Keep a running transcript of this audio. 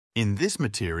In this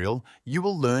material, you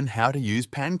will learn how to use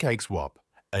PancakeSwap,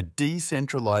 a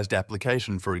decentralized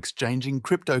application for exchanging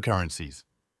cryptocurrencies.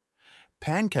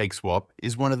 PancakeSwap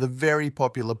is one of the very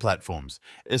popular platforms,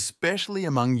 especially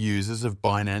among users of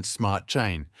Binance Smart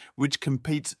Chain, which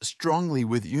competes strongly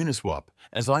with Uniswap,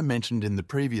 as I mentioned in the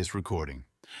previous recording.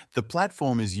 The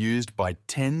platform is used by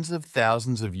tens of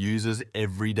thousands of users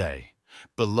every day.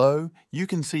 Below, you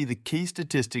can see the key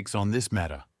statistics on this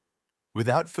matter.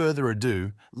 Without further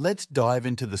ado, let's dive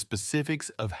into the specifics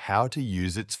of how to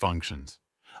use its functions.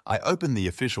 I open the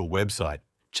official website,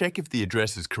 check if the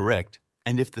address is correct,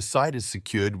 and if the site is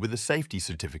secured with a safety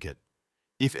certificate.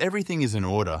 If everything is in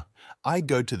order, I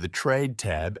go to the Trade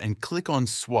tab and click on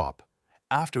Swap,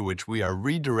 after which we are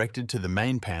redirected to the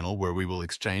main panel where we will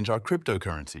exchange our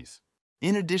cryptocurrencies.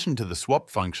 In addition to the swap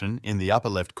function in the upper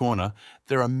left corner,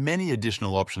 there are many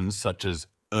additional options such as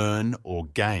earn or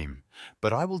game,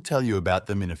 but I will tell you about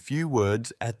them in a few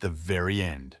words at the very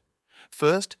end.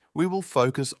 First, we will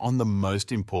focus on the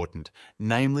most important,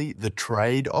 namely the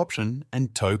trade option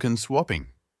and token swapping.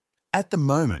 At the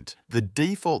moment, the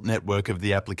default network of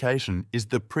the application is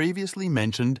the previously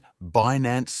mentioned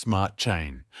Binance Smart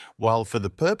Chain, while for the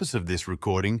purpose of this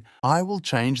recording, I will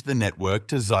change the network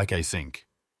to zkSync.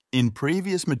 In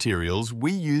previous materials,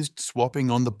 we used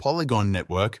swapping on the Polygon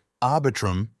network,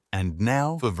 Arbitrum, and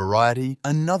now, for variety,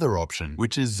 another option,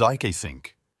 which is zkSync.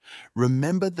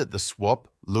 Remember that the swap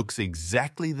looks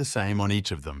exactly the same on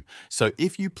each of them, so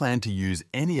if you plan to use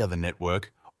any other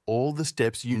network, all the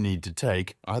steps you need to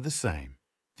take are the same.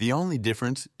 The only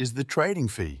difference is the trading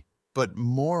fee, but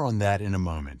more on that in a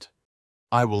moment.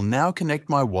 I will now connect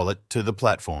my wallet to the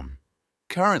platform.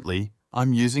 Currently,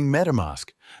 I'm using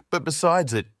MetaMask, but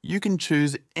besides it, you can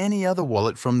choose any other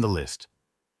wallet from the list.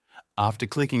 After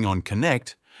clicking on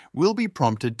Connect, we'll be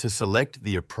prompted to select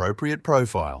the appropriate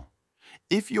profile.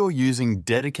 If you're using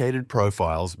dedicated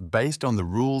profiles based on the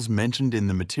rules mentioned in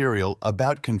the material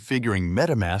about configuring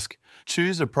MetaMask,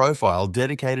 choose a profile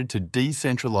dedicated to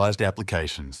decentralized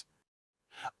applications.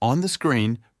 On the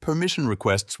screen, permission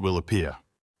requests will appear.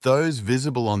 Those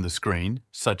visible on the screen,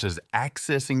 such as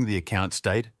accessing the account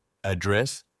state,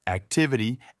 address,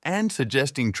 activity, and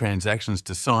suggesting transactions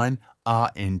to sign,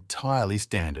 are entirely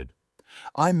standard.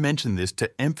 I mention this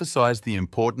to emphasize the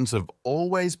importance of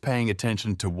always paying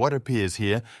attention to what appears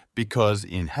here because,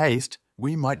 in haste,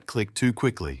 we might click too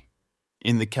quickly.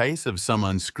 In the case of some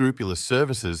unscrupulous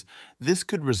services, this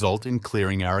could result in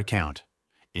clearing our account.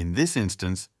 In this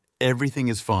instance, everything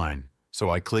is fine, so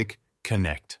I click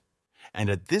Connect. And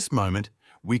at this moment,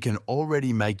 we can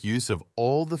already make use of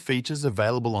all the features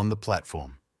available on the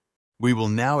platform. We will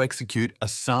now execute a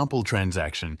sample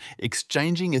transaction,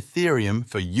 exchanging Ethereum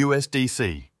for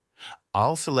USDC.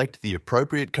 I'll select the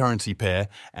appropriate currency pair,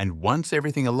 and once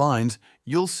everything aligns,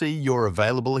 you'll see your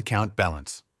available account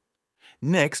balance.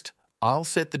 Next, I'll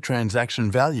set the transaction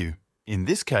value, in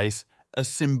this case, a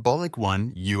symbolic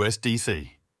one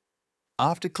USDC.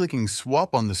 After clicking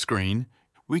Swap on the screen,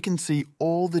 we can see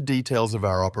all the details of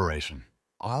our operation.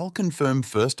 I'll confirm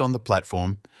first on the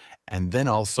platform, and then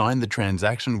I'll sign the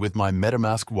transaction with my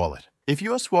MetaMask wallet. If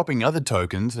you are swapping other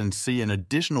tokens and see an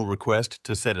additional request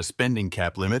to set a spending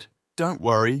cap limit, don't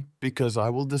worry because I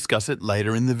will discuss it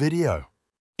later in the video.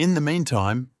 In the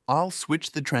meantime, I'll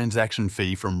switch the transaction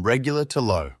fee from regular to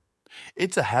low.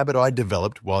 It's a habit I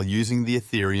developed while using the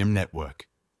Ethereum network.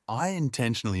 I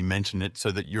intentionally mention it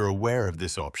so that you're aware of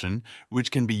this option,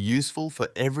 which can be useful for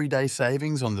everyday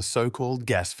savings on the so-called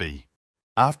gas fee.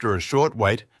 After a short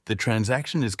wait, the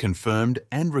transaction is confirmed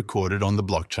and recorded on the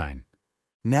blockchain.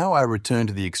 Now I return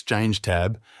to the Exchange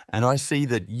tab, and I see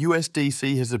that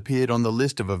USDC has appeared on the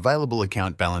list of available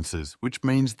account balances, which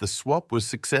means the swap was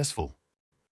successful.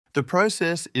 The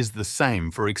process is the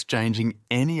same for exchanging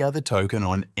any other token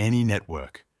on any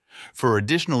network. For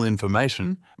additional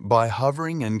information, by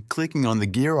hovering and clicking on the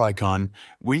gear icon,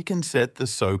 we can set the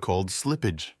so-called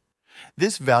slippage.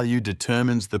 This value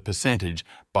determines the percentage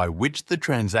by which the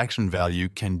transaction value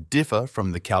can differ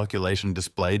from the calculation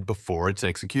displayed before its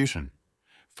execution.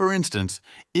 For instance,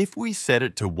 if we set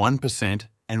it to 1%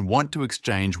 and want to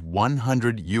exchange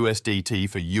 100 USDT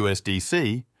for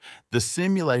USDC, the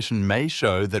simulation may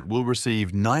show that we'll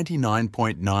receive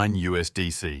 99.9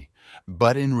 USDC,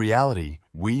 but in reality,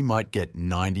 we might get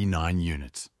 99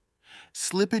 units.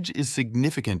 Slippage is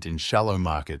significant in shallow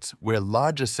markets where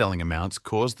larger selling amounts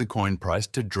cause the coin price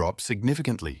to drop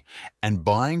significantly, and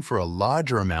buying for a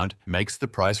larger amount makes the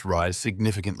price rise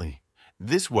significantly.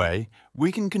 This way,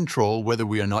 we can control whether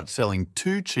we are not selling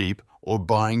too cheap or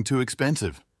buying too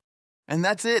expensive. And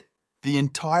that's it! The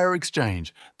entire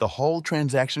exchange, the whole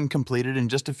transaction completed in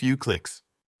just a few clicks.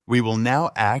 We will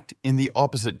now act in the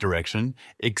opposite direction,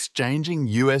 exchanging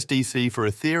USDC for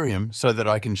Ethereum so that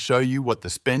I can show you what the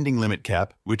spending limit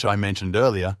cap, which I mentioned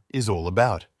earlier, is all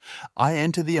about. I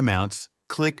enter the amounts,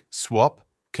 click Swap,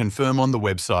 confirm on the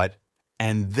website,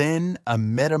 and then a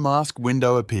MetaMask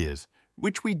window appears,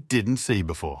 which we didn't see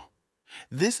before.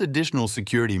 This additional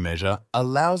security measure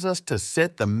allows us to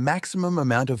set the maximum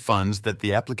amount of funds that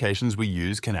the applications we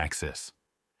use can access.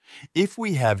 If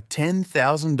we have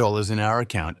 $10,000 in our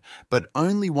account but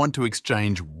only want to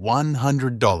exchange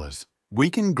 $100, we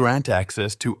can grant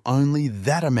access to only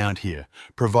that amount here,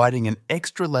 providing an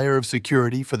extra layer of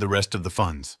security for the rest of the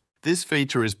funds. This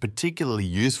feature is particularly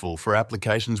useful for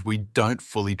applications we don't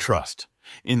fully trust.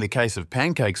 In the case of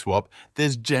PancakeSwap,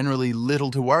 there's generally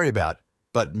little to worry about,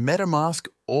 but MetaMask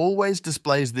always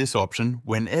displays this option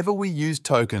whenever we use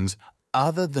tokens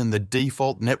other than the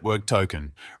default network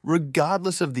token,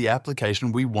 regardless of the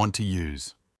application we want to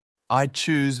use. I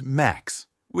choose Max,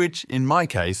 which in my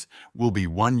case will be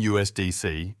 1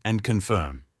 USDC, and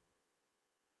confirm.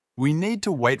 We need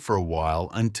to wait for a while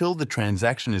until the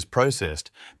transaction is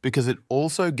processed because it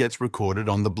also gets recorded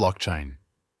on the blockchain.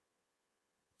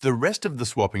 The rest of the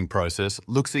swapping process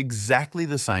looks exactly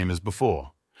the same as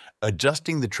before,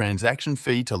 adjusting the transaction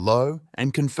fee to low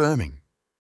and confirming.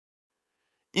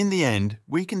 In the end,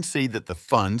 we can see that the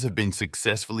funds have been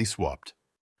successfully swapped.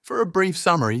 For a brief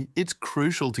summary, it's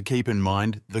crucial to keep in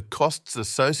mind the costs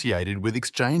associated with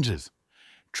exchanges.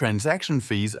 Transaction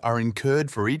fees are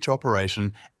incurred for each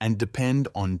operation and depend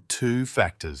on two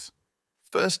factors.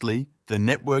 Firstly, the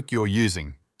network you're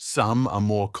using. Some are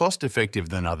more cost-effective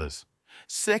than others.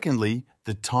 Secondly,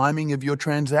 the timing of your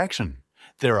transaction.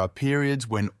 There are periods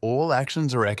when all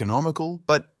actions are economical,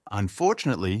 but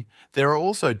unfortunately, there are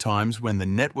also times when the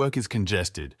network is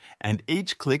congested and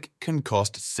each click can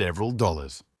cost several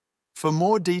dollars. For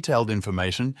more detailed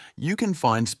information, you can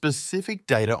find specific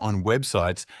data on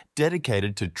websites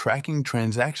dedicated to tracking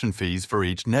transaction fees for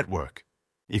each network.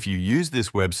 If you use this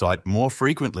website more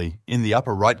frequently, in the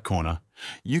upper right corner,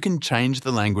 you can change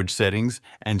the language settings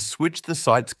and switch the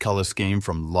site's color scheme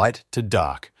from light to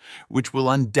dark, which will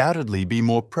undoubtedly be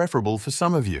more preferable for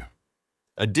some of you.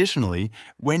 Additionally,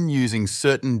 when using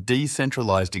certain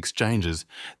decentralized exchanges,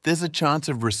 there's a chance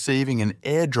of receiving an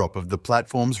airdrop of the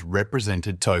platform's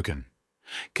represented token.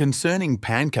 Concerning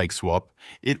PancakeSwap,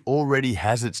 it already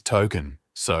has its token,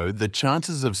 so the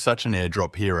chances of such an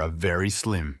airdrop here are very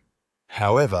slim.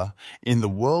 However, in the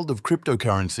world of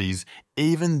cryptocurrencies,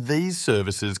 even these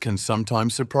services can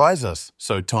sometimes surprise us,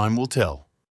 so time will tell.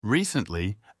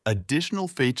 Recently, additional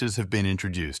features have been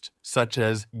introduced, such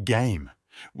as Game,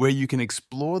 where you can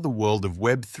explore the world of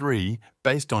Web3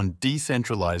 based on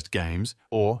decentralized games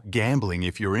or gambling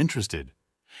if you're interested.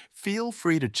 Feel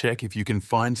free to check if you can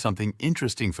find something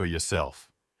interesting for yourself.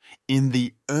 In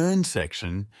the Earn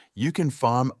section, you can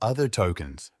farm other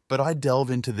tokens, but I delve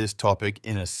into this topic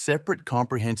in a separate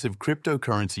comprehensive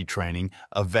cryptocurrency training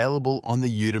available on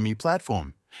the Udemy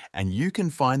platform, and you can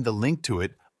find the link to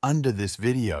it under this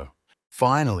video.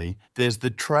 Finally, there's the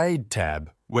Trade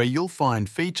tab, where you'll find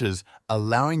features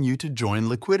allowing you to join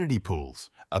liquidity pools,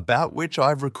 about which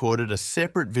I've recorded a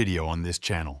separate video on this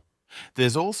channel.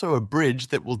 There's also a bridge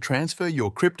that will transfer your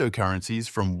cryptocurrencies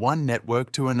from one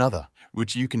network to another,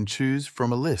 which you can choose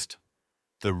from a list.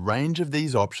 The range of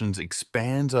these options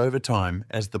expands over time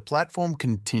as the platform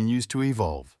continues to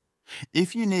evolve.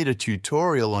 If you need a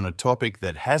tutorial on a topic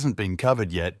that hasn't been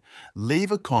covered yet,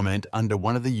 leave a comment under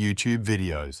one of the YouTube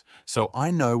videos so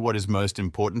I know what is most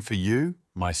important for you,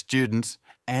 my students,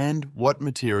 and what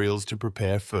materials to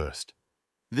prepare first.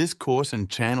 This course and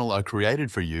channel are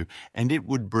created for you, and it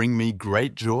would bring me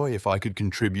great joy if I could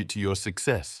contribute to your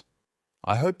success.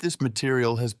 I hope this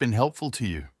material has been helpful to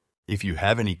you. If you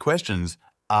have any questions,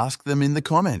 ask them in the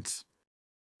comments.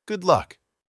 Good luck!